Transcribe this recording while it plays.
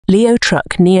Leo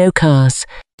Truck Neo Cars.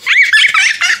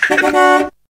 Good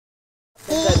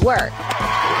work.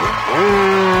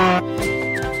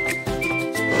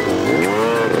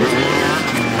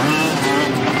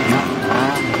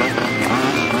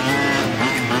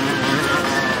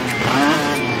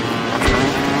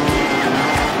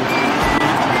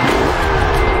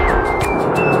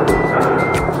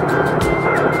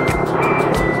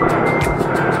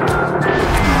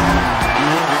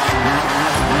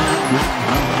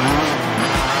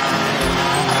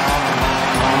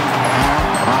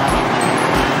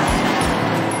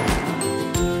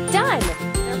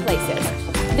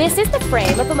 This is the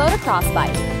frame of a motocross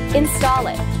bike. Install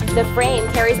it. The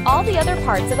frame carries all the other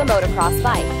parts of a motocross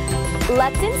bike.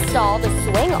 Let's install the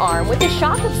swing arm with the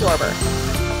shock absorber.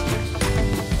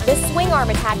 The swing arm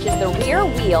attaches the rear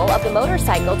wheel of the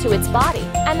motorcycle to its body,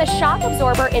 and the shock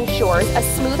absorber ensures a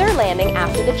smoother landing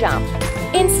after the jump.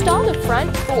 Install the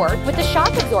front fork with the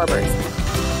shock absorbers.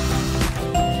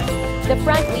 The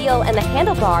front wheel and the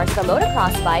handlebars of a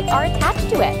motocross bike are attached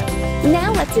to it.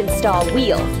 Now let's install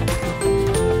wheels.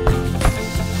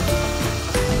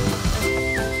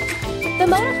 The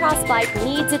motocross bike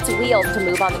needs its wheels to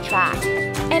move on the track.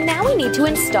 And now we need to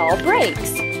install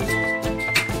brakes.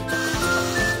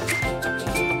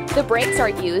 The brakes are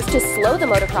used to slow the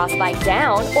motocross bike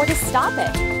down or to stop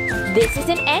it. This is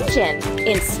an engine.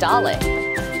 Install it.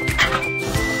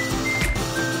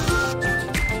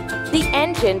 The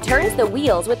engine turns the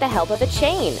wheels with the help of a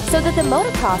chain so that the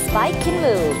motocross bike can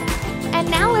move. And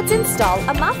now let's install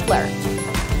a muffler.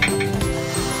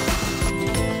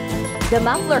 The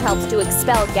muffler helps to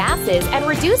expel gases and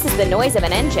reduces the noise of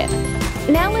an engine.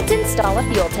 Now let's install a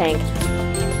fuel tank.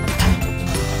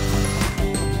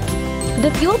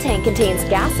 The fuel tank contains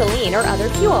gasoline or other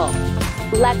fuel.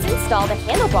 Let's install the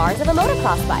handlebars of a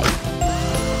motocross bike.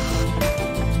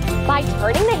 By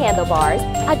turning the handlebars,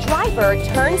 a driver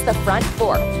turns the front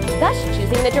fork, thus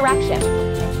choosing the direction.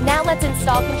 Now let's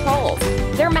install controls.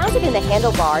 They're mounted in the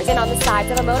handlebars and on the sides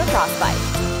of a motocross bike.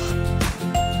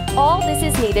 All this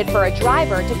is needed for a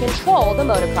driver to control the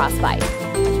motocross bike.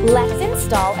 Let's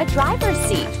install a driver's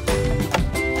seat.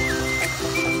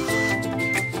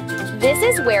 This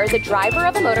is where the driver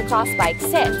of a motocross bike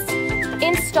sits.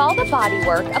 Install the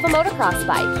bodywork of a motocross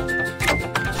bike.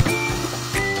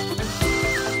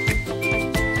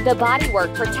 The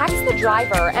bodywork protects the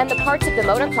driver and the parts of the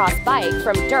motocross bike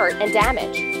from dirt and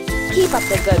damage. Keep up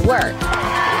the good work.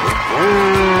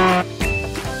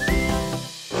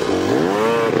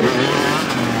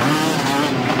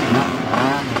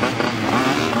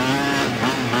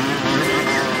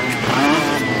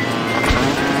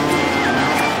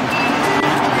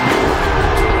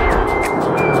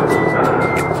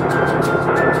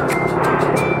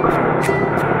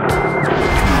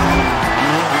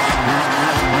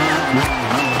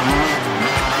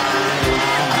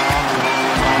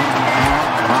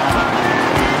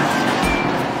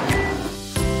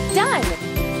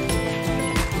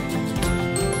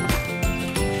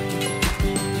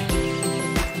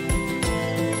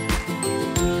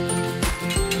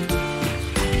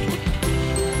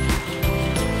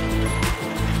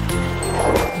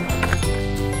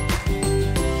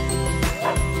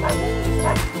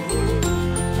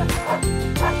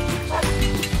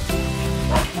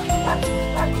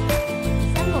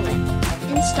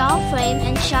 Install frame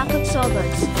and shock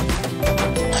absorbers.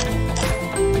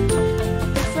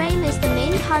 The frame is the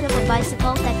main part of a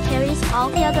bicycle that carries all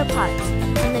the other parts,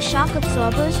 and the shock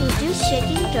absorbers reduce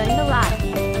shaking during the ride.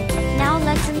 Now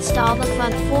let's install the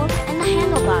front fork and the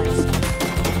handlebars.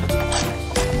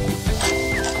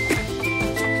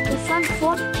 The front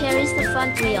fork carries the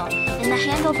front wheel, and the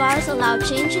handlebars allow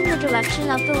changing the direction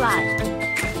of the ride.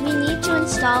 We need to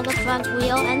install the front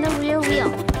wheel and the rear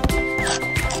wheel.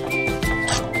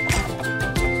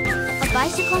 A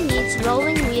bicycle needs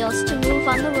rolling wheels to move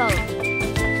on the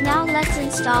road. Now let's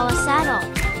install a saddle.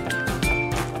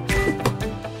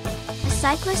 A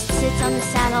cyclist sits on the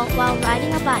saddle while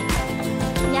riding a bike.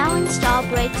 Now install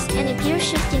brakes and a gear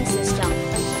shifting system.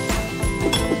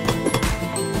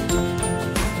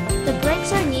 The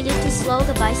brakes are needed to slow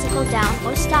the bicycle down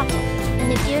or stop it,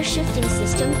 and the gear shifting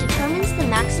system determines the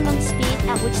maximum speed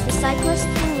at which the cyclist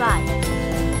can ride.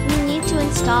 We need to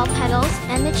install pedals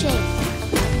and the chain.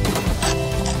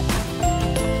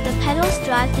 The pedals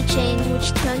drive the chain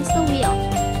which turns the wheel.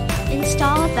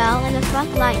 Install a bell and a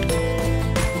front light.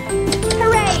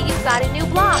 Hooray! You've got a new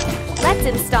block! Let's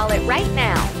install it right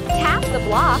now. Tap the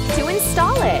block to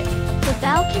install it. The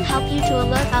bell can help you to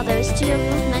alert others to your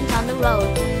movement on the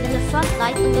road, and the front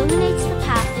light illuminates the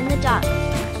path in the dark.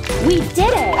 We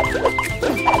did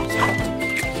it!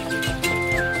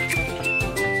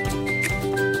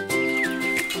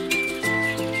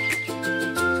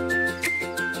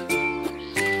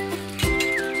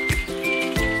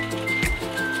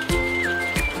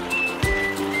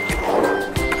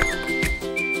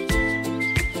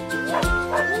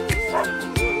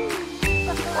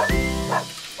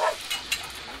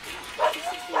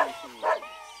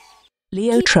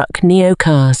 Leo Truck Neo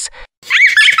Cars.